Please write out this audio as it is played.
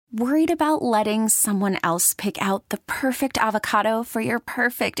Worried about letting someone else pick out the perfect avocado for your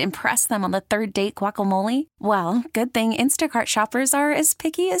perfect impress them on the third date guacamole? Well, good thing Instacart shoppers are as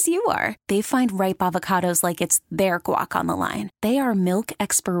picky as you are. They find ripe avocados like it's their guac on the line. They are milk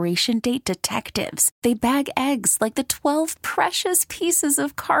expiration date detectives. They bag eggs like the 12 precious pieces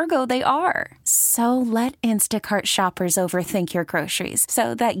of cargo they are. So let Instacart shoppers overthink your groceries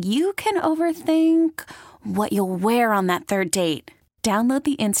so that you can overthink what you'll wear on that third date. Download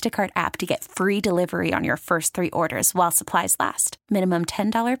the Instacart app to get free delivery on your first 3 orders while supplies last. Minimum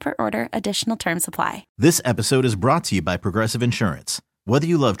 $10 per order. Additional terms apply. This episode is brought to you by Progressive Insurance. Whether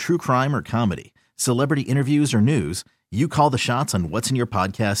you love true crime or comedy, celebrity interviews or news, you call the shots on what's in your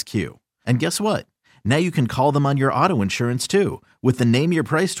podcast queue. And guess what? Now you can call them on your auto insurance too with the Name Your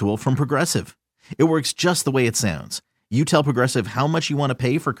Price tool from Progressive. It works just the way it sounds. You tell Progressive how much you want to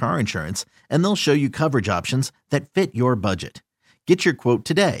pay for car insurance, and they'll show you coverage options that fit your budget. Get your quote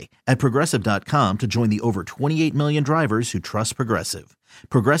today at Progressive.com to join the over 28 million drivers who trust Progressive.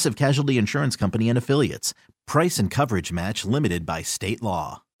 Progressive Casualty Insurance Company and Affiliates. Price and coverage match limited by state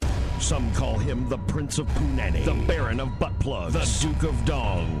law. Some call him the Prince of Punani, the Baron of Butt Plugs, the Duke of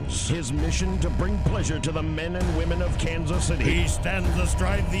Dongs. His mission to bring pleasure to the men and women of Kansas City. He stands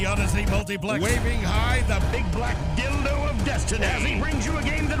astride the Odyssey Multiplex, waving high the big black dildo of destiny. As he brings you a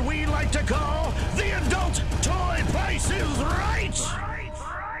game that we like to call the Adult Toy Price is Right.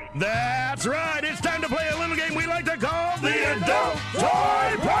 That's right. It's time to play a little game we like to call the Adult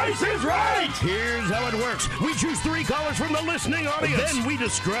Toy Price is Right. Here's how it works. We choose 3 callers from the listening audience. Then we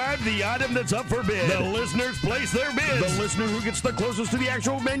describe the item that's up for bid. The listeners place their bids. The listener who gets the closest to the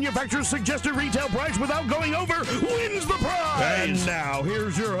actual manufacturer's suggested retail price without going over wins the prize. And now,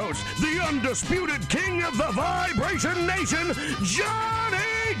 here's your host, the undisputed king of the Vibration Nation,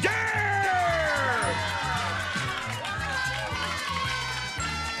 Johnny Dare!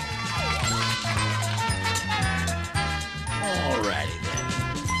 Alrighty then.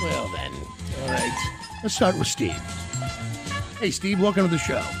 Well then. All right. Let's start with Steve. Hey, Steve, welcome to the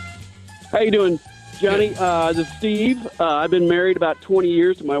show. How you doing, Johnny? This is Steve. I've been married about 20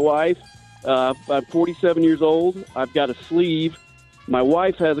 years to my wife. I'm 47 years old. I've got a sleeve. My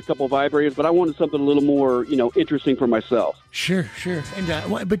wife has a couple of vibrators, but I wanted something a little more, interesting for myself. Sure.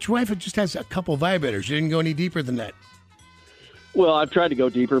 And but your wife just has a couple of vibrators. You didn't go any deeper than that. Well, I've tried to go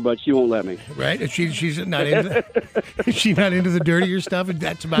deeper, but she won't let me. Right? She's not into she's not into the dirtier stuff.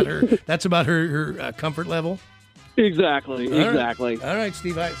 That's about her. That's about her comfort level. Exactly. All right,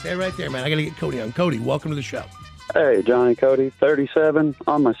 Steve. Stay right there, man. I got to get Cody on. Cody, welcome to the show. Hey, Johnny, Cody, 37,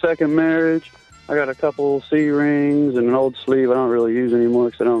 on my second marriage. I got a couple C-rings and an old sleeve I don't really use anymore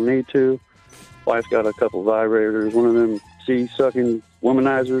because I don't need to. Wife's got a couple vibrators, one of them C-sucking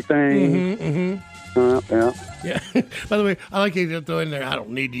womanizer things. Yeah. By the way, I like you to throw in there, I don't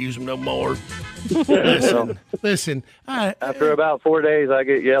need to use them no more. Listen. After about 4 days, I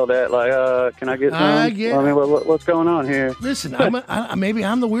get yelled at, like, can I get some? What's going on here? Listen, maybe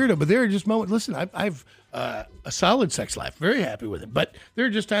I'm the weirdo, but there are just moments. Listen, I've a solid sex life, very happy with it. But there are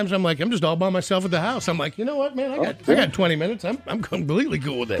just times I'm just all by myself at the house. I'm like, you know what, man? I got 20 minutes. I'm completely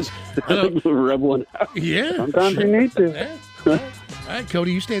cool with this. Rub one out. Yeah. Sometimes you need to. Yeah. All right,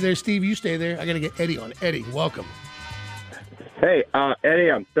 Cody, you stay there. Steve, you stay there. I got to get Eddie on. Eddie, welcome. Hey, Eddie,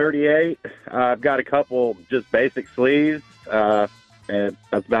 I'm 38. I've got a couple just basic sleeves, and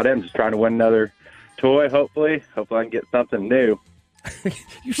that's about it. I'm just trying to win another toy, hopefully. Hopefully I can get something new.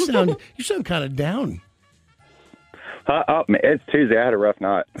 You sound kind of down. It's Tuesday. I had a rough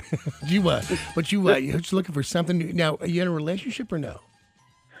night. You're just looking for something new. Now, are you in a relationship or no?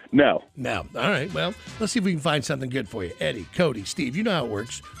 No. All right. Well, let's see if we can find something good for you. Eddie, Cody, Steve, you know how it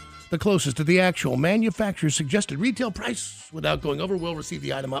works. The closest to the actual manufacturer's suggested retail price without going over will receive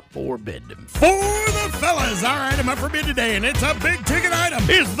the item up for bid. For the fellas, our item up for bid today, and it's a big-ticket item,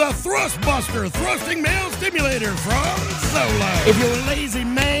 is the Thrustbuster Thrusting Male Stimulator from Zola. If you're a lazy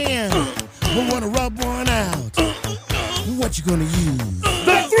man who want to rub one out, what you gonna use?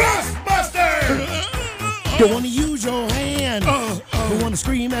 The Thrustbuster! You want to use your hand, you want to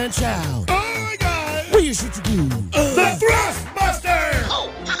scream and shout. Oh, my God! Well, you should do the Thrustbuster!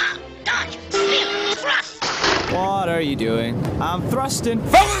 Dodge! Spin! Thrust! What are you doing? I'm thrusting.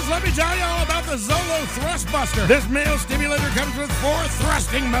 Fellas, let me tell you all about the Zolo Thrustbuster. This male stimulator comes with 4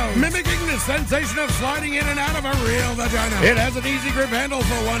 thrusting modes, mimicking the sensation of sliding in and out of a real vagina. It has an easy grip handle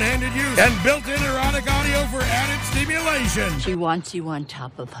for one-handed use and built-in erotic audio for added stimulation. She wants you on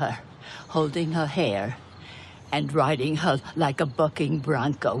top of her, holding her hair and riding her like a bucking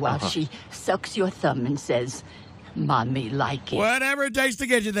bronco while she sucks your thumb and says, "Mommy like it." Whatever it takes to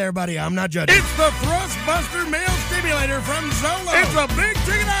get you there, buddy. I'm not judging. It's the Thrustbuster Male Stimulator from Zolo. It's a big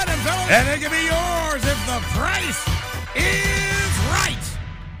ticket item. And they can be yours if the price is right.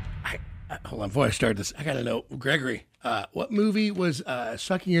 Hold on, before I start this, I got to know, Gregory, what movie was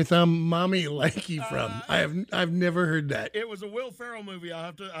Sucking Your Thumb, Mommy Likey from? I've never heard that. It was a Will Ferrell movie.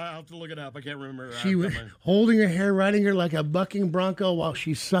 I'll have to look it up. I can't remember. She was holding her hair, riding her like a bucking bronco while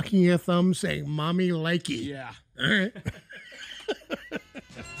she's sucking your thumb, saying, Mommy Likey. Yeah. All right.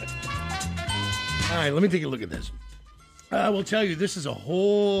 All right, let me take a look at this. I will tell you, this is a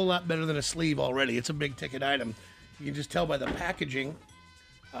whole lot better than a sleeve already. It's a big ticket item. You can just tell by the packaging.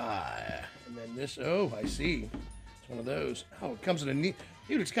 And then this, I see. It's one of those. Oh, it comes in dude,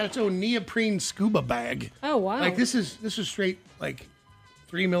 it's got its own neoprene scuba bag. Oh, wow. Like, this is straight, like,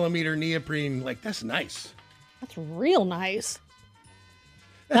 3mm neoprene. Like, that's nice. That's real nice.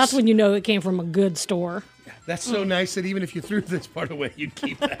 That's when you know it came from a good store. That's so nice that even if you threw this part away, you'd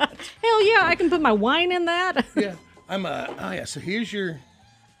keep that. Hell yeah, I can put my wine in that. Yeah. So here's the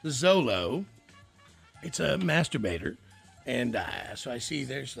Zolo. It's a masturbator. And so I see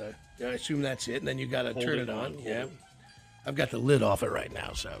there's I assume that's it. And then you got to turn it on. Yeah. I've got the lid off it right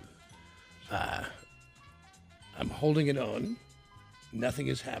now. So I'm holding it on. Nothing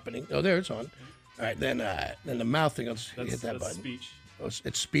is happening. Oh, there, it's on. All right. Then the mouth thing, I'll just hit that button. Speech. Oh,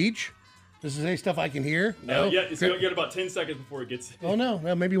 it's speech? Does it say stuff I can hear? No. Yeah, it's going to get about 10 seconds before it gets. Oh, no.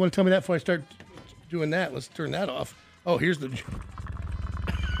 Well, maybe you want to tell me that before I start doing that. Let's turn that off. Oh, here's the.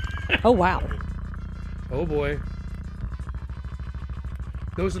 Oh, wow. Oh, boy.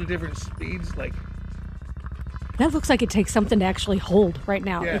 Those are the different speeds. Like. That looks like it takes something to actually hold right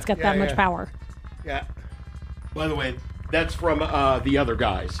now. Yeah, it's got that much power. Yeah. By the way, that's from The Other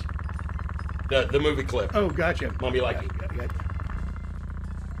Guys. The movie clip. Oh, gotcha. Mommy Likey.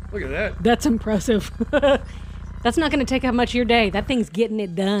 Look at that. That's impressive. That's not going to take up much of your day. That thing's getting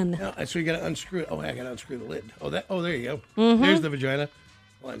it done. No, so you got to unscrew it. Oh, I got to unscrew the lid. Oh, there you go. Mm-hmm. There's the vagina.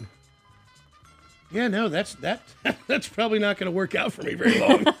 One. Yeah, no, that's probably not going to work out for me very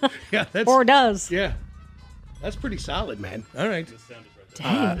long. Yeah, or does. Yeah. That's pretty solid, man. All right.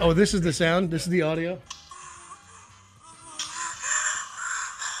 Dang. This is the sound. This is the audio.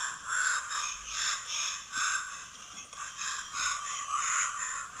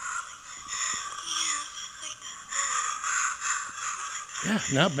 Yeah,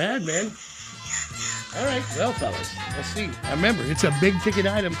 not bad, man. All right, well, fellas, let's see. Remember, it's a big ticket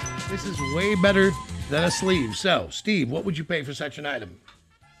item. This is way better than a sleeve. So, Steve, what would you pay for such an item?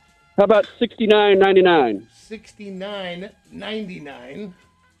 How about $69.99? $69.99.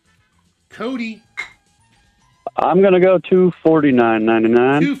 Cody. I'm gonna go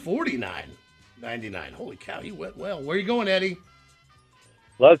 $249.99. $249.99. Holy cow, you went well. Where are you going, Eddie?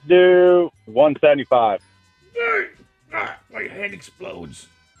 Let's do $175. My head explodes.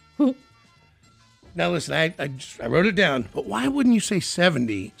 Now listen, I wrote it down, but why wouldn't you say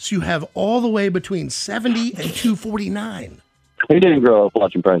 70? So you have all the way between 70 and 249. He didn't grow up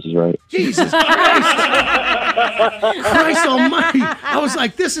watching Prices Right. Jesus Christ! Christ Almighty! I was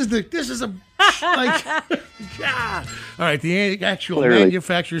like, this is a like, God. All right, the actual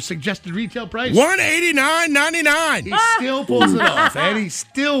manufacturer's suggested retail price $189.99. He still pulls it off, Eddie.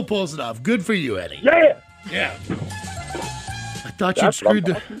 Still pulls it off. Good for you, Eddie. Yeah. I thought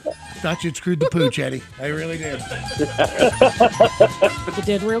you'd screwed the pooch, Eddie. I really did. You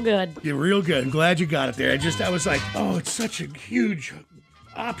did real good. You're real good. I'm glad you got it there. I was like, oh, it's such a huge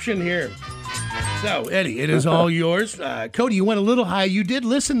option here. So, Eddie, it is all yours. Cody, you went a little high. You did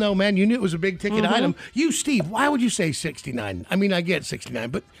listen, though, man. You knew it was a big ticket item. You, Steve, why would you say 69? I mean, I get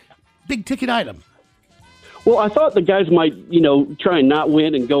 69, but big ticket item. Well, I thought the guys might, try and not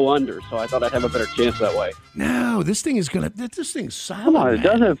win and go under, so I thought I'd have a better chance that way. No, this thing's solid. Come on, it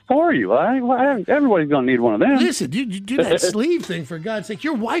does it for you. Everybody's going to need one of them. Listen, you do that sleeve thing, for God's sake.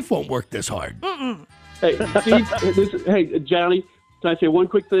 Your wife won't work this hard. Hey, Steve, hey, Johnny, can I say one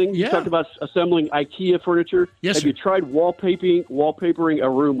quick thing? Yeah. You talked about assembling IKEA furniture. Yes, Have you tried wallpapering a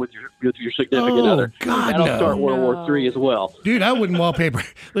room with your significant other? God, That'll start World War III as well. Dude, I wouldn't wallpaper.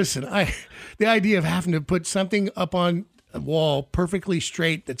 Listen, the idea of having to put something up on a wall perfectly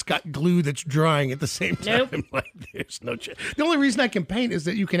straight that's got glue that's drying at the same time. Nope. Like, there's no chance. The only reason I can paint is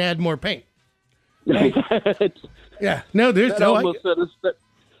that you can add more paint. Yeah. No, there's That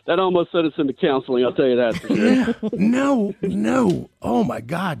almost sent us into counseling, I'll tell you that. For sure. Yeah. No. Oh, my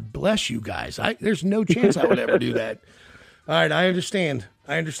God. Bless you guys. There's no chance I would ever do that. All right, I understand.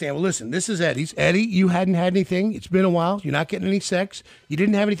 Well, listen, this is Eddie's. Eddie, you hadn't had anything. It's been a while. You're not getting any sex. You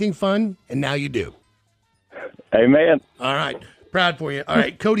didn't have anything fun, and now you do. Amen. All right. Proud for you. All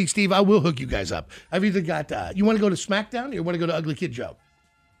right, Cody, Steve, I will hook you guys up. I've either got, you want to go to SmackDown or you want to go to Ugly Kid Joe?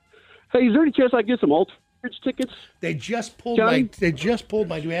 Hey, is there any chance I can get some tickets? They just pulled Johnny?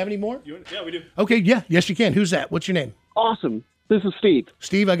 my. Do we have any more? Yeah, we do. Okay, yeah, yes, you can. Who's that? What's your name? Awesome. This is Steve.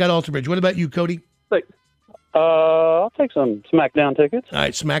 Steve, I got Alter Bridge. What about you, Cody? I'll take some SmackDown tickets. All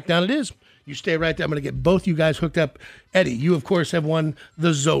right, SmackDown it is. You stay right there. I'm going to get both you guys hooked up. Eddie, you, of course, have won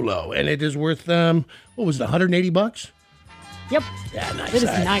the Zolo, and it is worth, what was it, $180? Yep. Yeah, nice. It is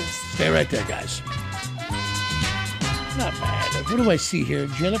All right. nice. Stay right there, guys. Not bad. What do I see here?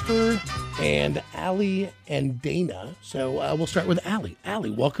 Jennifer and Allie and Dana. So we'll start with Allie.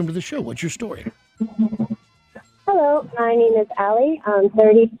 Allie, welcome to the show. What's your story? Hello, my name is Allie. I'm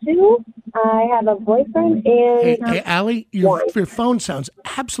 32. I have a boyfriend and... Hey, Allie, your phone sounds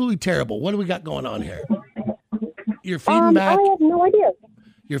absolutely terrible. What do we got going on here? You're feeding back. I have no idea.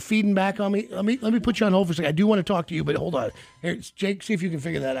 You're feeding back on me. Let me put you on hold for a second. I do want to talk to you, but hold on. Here, Jake, see if you can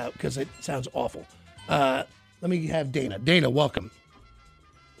figure that out because it sounds awful. Let me have Dana. Dana, welcome.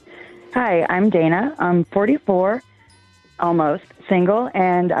 Hi, I'm Dana. I'm 44, almost single,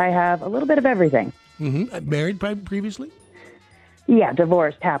 and I have a little bit of everything. Mm-hmm. Married previously? Yeah,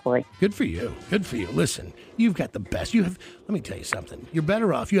 divorced happily. Good for you. Good for you. Listen, you've got the best. Let me tell you something. You're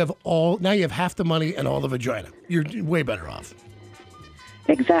better off. Now you have half the money and all the vagina. You're way better off.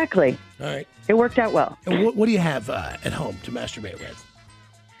 Exactly. All right. It worked out well. And what do you have at home to masturbate with?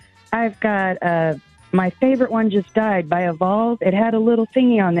 I've got, my favorite one just died by Evolve. It had a little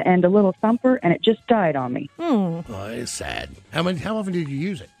thingy on the end, a little thumper, and it just died on me. Oh, it's sad. How often did you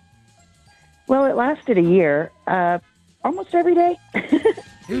use it? Well, it lasted a year, almost every day.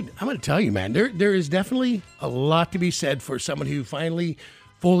 Dude, I'm going to tell you, man, there is definitely a lot to be said for someone who finally,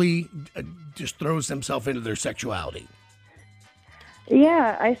 fully just throws themselves into their sexuality.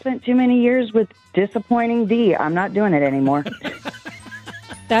 Yeah, I spent too many years with disappointing D. I'm not doing it anymore.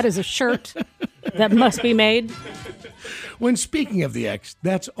 That is a shirt that must be made. When speaking of the ex,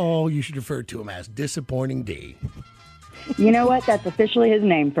 that's all you should refer to him as, Disappointing D. You know what? That's officially his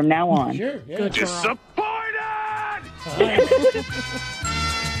name from now on. Sure. Yeah. Good job. All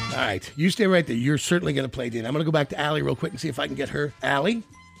right. You stay right there. You're certainly going to play Dana. I'm going to go back to Allie real quick and see if I can get her. Allie?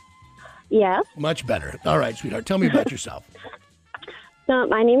 Yeah. Much better. All right, sweetheart. Tell me about yourself. So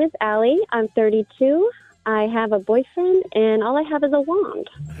my name is Allie. I'm 32. I have a boyfriend, and all I have is a wand.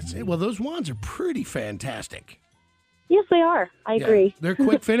 That's it. Well, those wands are pretty fantastic. Yes, they are. I agree. They're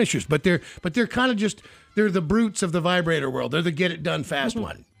quick finishers, but they're kind of just they're the brutes of the vibrator world. They're the get it done fast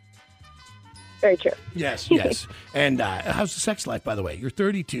one. Very true. Yes. And how's the sex life, by the way? You're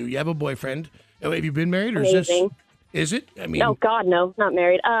 32. You have a boyfriend. Have you been married, or Amazing. is it? I mean, Oh God, no, not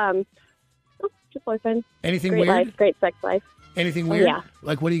married. Just boyfriend. Anything great weird? Life, great sex life. Anything weird? Yeah.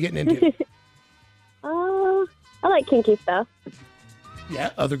 Like, what are you getting into? I like kinky stuff. Yeah.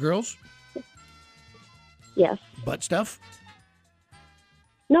 Other girls? Yes. Butt stuff?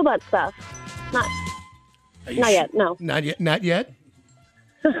 No butt stuff. Not yet. No. Not yet. Not yet.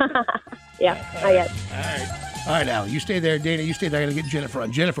 Yeah. Not yet. All right, Al. You stay there, Dana. You stay there. I'm gonna get Jennifer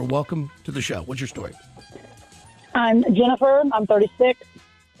on. Jennifer, welcome to the show. What's your story? I'm Jennifer. I'm 36,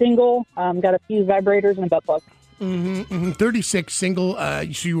 single. Got a few vibrators and a butt plug. 36, single.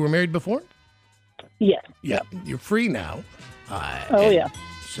 So you were married before? Yes. Yeah. You're free now. Yeah.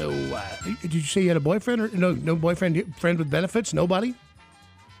 So, did you say you had a boyfriend or no boyfriend? Friend with benefits? Nobody?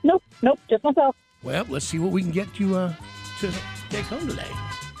 Nope. Just myself. Well, let's see what we can get you to take home today.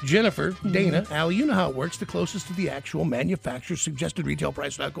 Jennifer, Dana, Al, you know how it works. The closest to the actual manufacturer's suggested retail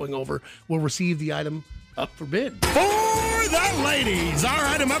price without going over will receive the item up for bid. For the ladies, our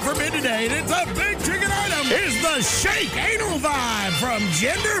item up for bid today, and it's a big ticket item, is the Shake Anal Vibe from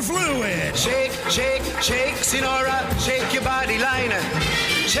Gender Fluid. Shake, shake, shake, Sinora, shake your body liner.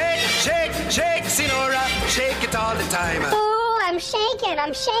 Shake, shake, shake, Sinora, shake it all the time. Ooh, I'm shaking.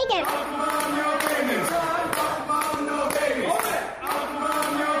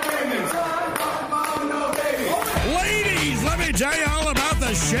 Ladies, let me tell you all about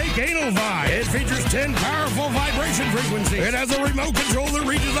the Shake Anal Vibe. It features 10 powerful vibration frequencies. It has a remote control that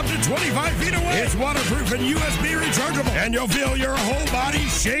reaches up to 25 feet away. It's waterproof and USB rechargeable. And you'll feel your whole body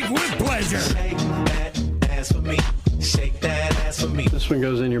shake with pleasure. Shake that ass for me. Shake that ass for me. This one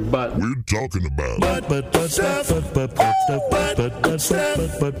goes in your butt. We're talking about Butt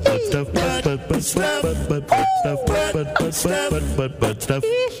stuff.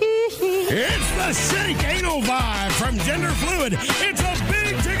 It's the Shake Anal Vibe from Gender Fluid. It's a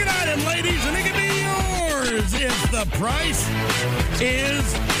big ticket item, ladies, and it can be yours if the price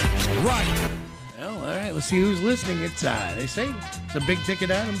is right. Well, all right, let's see who's listening. It's they say it's a big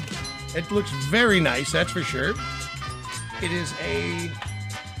ticket item. It looks very nice, that's for sure. It is a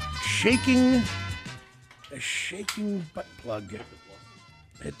shaking butt plug.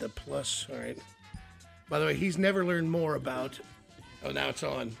 Hit the plus. All right. By the way, he's never learned more about. Oh, now it's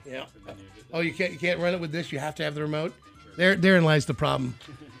on. Yeah. Oh, you can't run it with this. You have to have the remote. Therein lies the problem.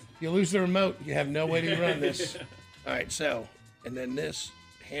 You lose the remote, you have no way to run this. All right, so and then this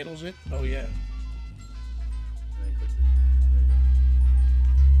handles it. Oh yeah.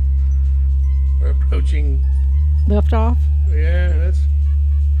 We're approaching Lift off. Yeah, that's.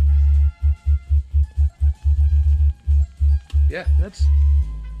 Yeah, that's.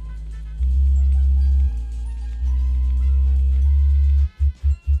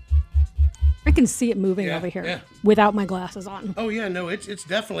 I can see it moving over here without my glasses on. Oh yeah, no, it's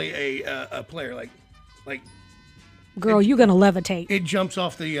definitely a player like. Girl, you're gonna levitate. It jumps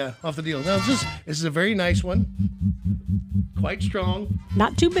off the deal. Now this is a very nice one, quite strong.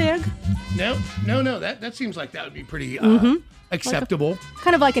 Not too big. No. That seems like that would be pretty acceptable.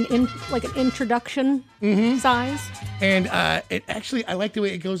 Kind of like an introduction size. And it actually, I like the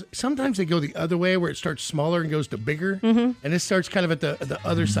way it goes. Sometimes they go the other way where it starts smaller and goes to bigger, and it starts kind of at the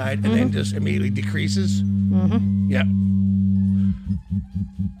other side and then just immediately decreases. Yeah.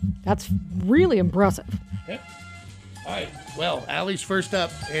 That's really impressive. Yeah. All right. Well, Allie's first up,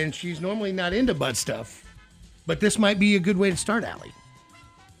 and she's normally not into butt stuff, but this might be a good way to start, Allie.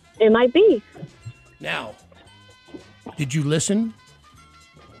 It might be. Now, did you listen?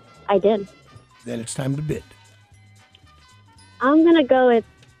 I did. Then it's time to bid. I'm going to go with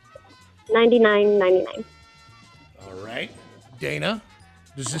 $99.99. All right. Dana,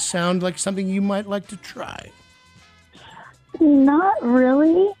 does this sound like something you might like to try? Not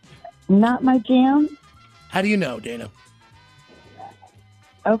really. Not my jam. How do you know, Dana?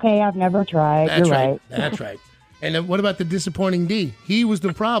 Okay, I've never tried. That's You're right. That's right. And then what about the disappointing D? He was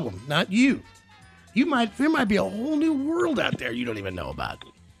the problem, not you. There might be a whole new world out there you don't even know about.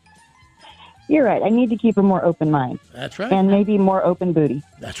 You're right. I need to keep a more open mind. That's right. And maybe more open booty.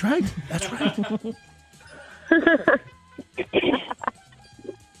 That's right. That's right.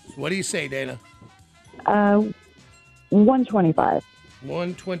 What do you say, Dana? 125.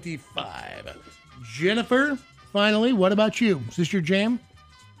 125. Jennifer, finally, what about you? Is this your jam?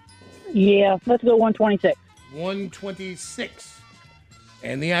 Yeah, let's go 126. 126.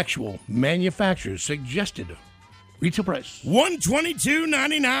 And the actual manufacturer's suggested retail price.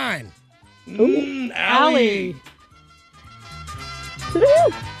 $122.99. Allie.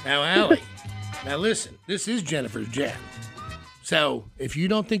 Now, Allie. Now, listen. This is Jennifer's jam. So, if you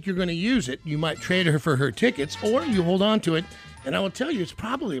don't think you're going to use it, you might trade her for her tickets, or you hold on to it. And I will tell you, it's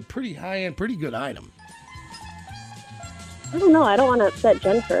probably a pretty high-end, pretty good item. I don't know. I don't want to upset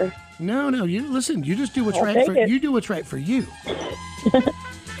Jennifer. No. You listen. You just do what's right for you. Do what's right for you.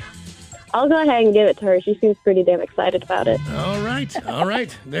 I'll go ahead and give it to her. She seems pretty damn excited about it. All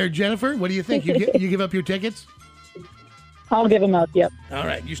right. There, Jennifer. What do you think? You give up your tickets? I'll give them up. Yep. All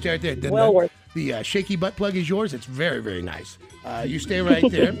right. You stay right there. Then Well worth. The shaky butt plug is yours. It's very, very nice. You stay right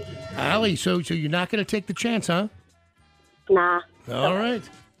there, Allie. So you're not going to take the chance, huh? Nah. All right.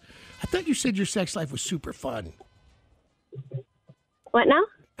 I thought you said your sex life was super fun. What now?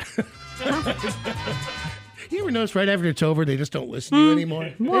 You ever notice right after it's over, they just don't listen to you anymore?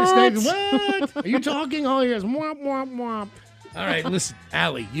 What? What? Are you talking? All you hear is womp, womp, womp. All right, listen,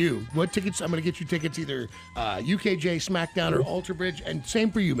 Allie, what tickets? I'm going to get you tickets either UKJ, SmackDown, or Alter Bridge. And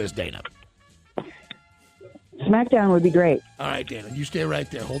same for you, Miss Dana. SmackDown would be great. All right, Dana, you stay right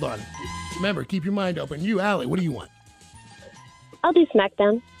there. Hold on. Remember, keep your mind open. You, Allie, what do you want? I'll do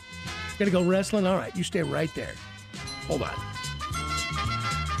SmackDown. Gonna go wrestling? All right, you stay right there. Hold on.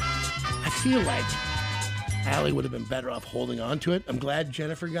 I feel like Allie would have been better off holding on to it. I'm glad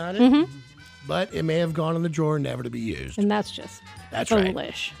Jennifer got it, but it may have gone in the drawer never to be used. And that's just Right.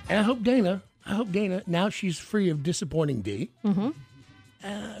 foolish. And I hope Dana, now she's free of disappointing D,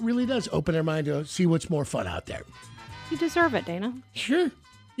 really does open her mind to see what's more fun out there. You deserve it, Dana. Sure.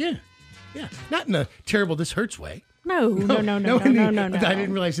 Yeah. Not in a terrible this hurts way. No. I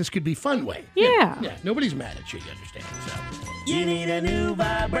didn't realize this could be fun way. Yeah. Nobody's mad at you, you understand? So. You need a new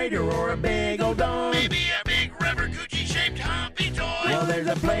vibrator or a big old dong. Maybe a big rubber Gucci-shaped humpy toy. Well, there's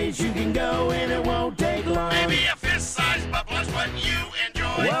a place you can go and it won't take long. Maybe a fist-sized bubbler's what you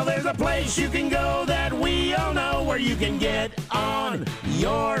enjoy. Well, there's a place you can go that we all know where you can get on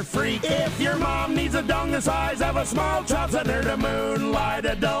your freak. If your mom needs a dong the size of a small child, send her to Moonlight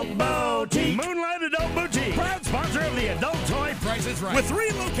Adult Boutique. Moonlight Adult Boutique, proud sponsor of the Adult Toy Price is Right. With 3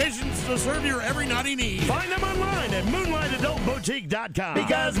 locations to serve your every naughty need. Find them online at MoonlightAdultBoutique.com.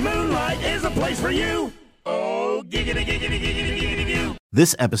 Because Moonlight is a place for you. Oh, giggity, giggity, giggity, giggity, giggity.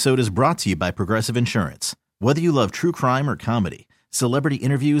 This episode is brought to you by Progressive Insurance. Whether you love true crime or comedy, celebrity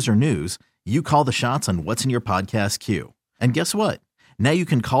interviews or news, you call the shots on what's in your podcast queue. And guess what? Now you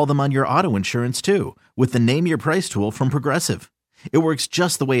can call them on your auto insurance too with the Name Your Price tool from Progressive. It works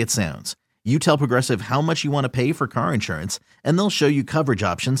just the way it sounds. You tell Progressive how much you want to pay for car insurance, and they'll show you coverage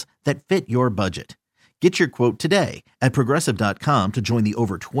options that fit your budget. Get your quote today at Progressive.com to join the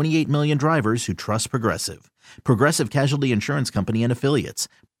over 28 million drivers who trust Progressive. Progressive Casualty Insurance Company and Affiliates.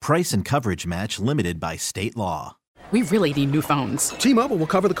 Price and coverage match limited by state law. We really need new phones. T-Mobile will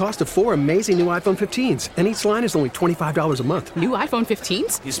cover the cost of 4 amazing new iPhone 15s, and each line is only $25 a month. New iPhone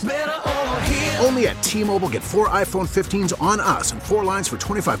 15s? It's better over here. Only at T-Mobile, get 4 iPhone 15s on us and 4 lines for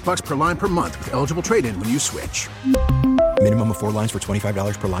 $25 per line per month with eligible trade-in when you switch. Minimum of 4 lines for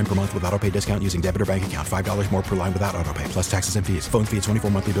 $25 per line per month with autopay discount using debit or bank account. $5 more per line without autopay, plus taxes and fees. Phone fee at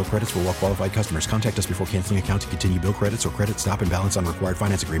 24 monthly bill credits for well-qualified customers. Contact us before canceling account to continue bill credits or credit stop and balance on required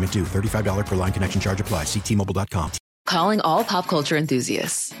finance agreement due. $35 per line connection charge applies. See T-Mobile.com. Calling all pop culture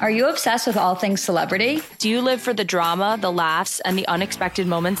enthusiasts. Are you obsessed with all things celebrity? Do you live for the drama, the laughs, and the unexpected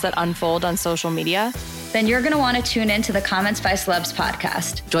moments that unfold on social media? Then you're going to want to tune in to the Comments by Celebs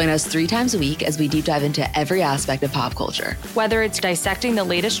podcast. Join us 3 times a week as we deep dive into every aspect of pop culture. Whether it's dissecting the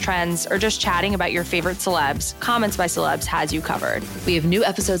latest trends or just chatting about your favorite celebs, Comments by Celebs has you covered. We have new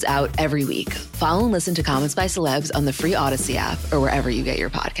episodes out every week. Follow and listen to Comments by Celebs on the free Odyssey app or wherever you get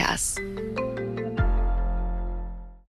your podcasts.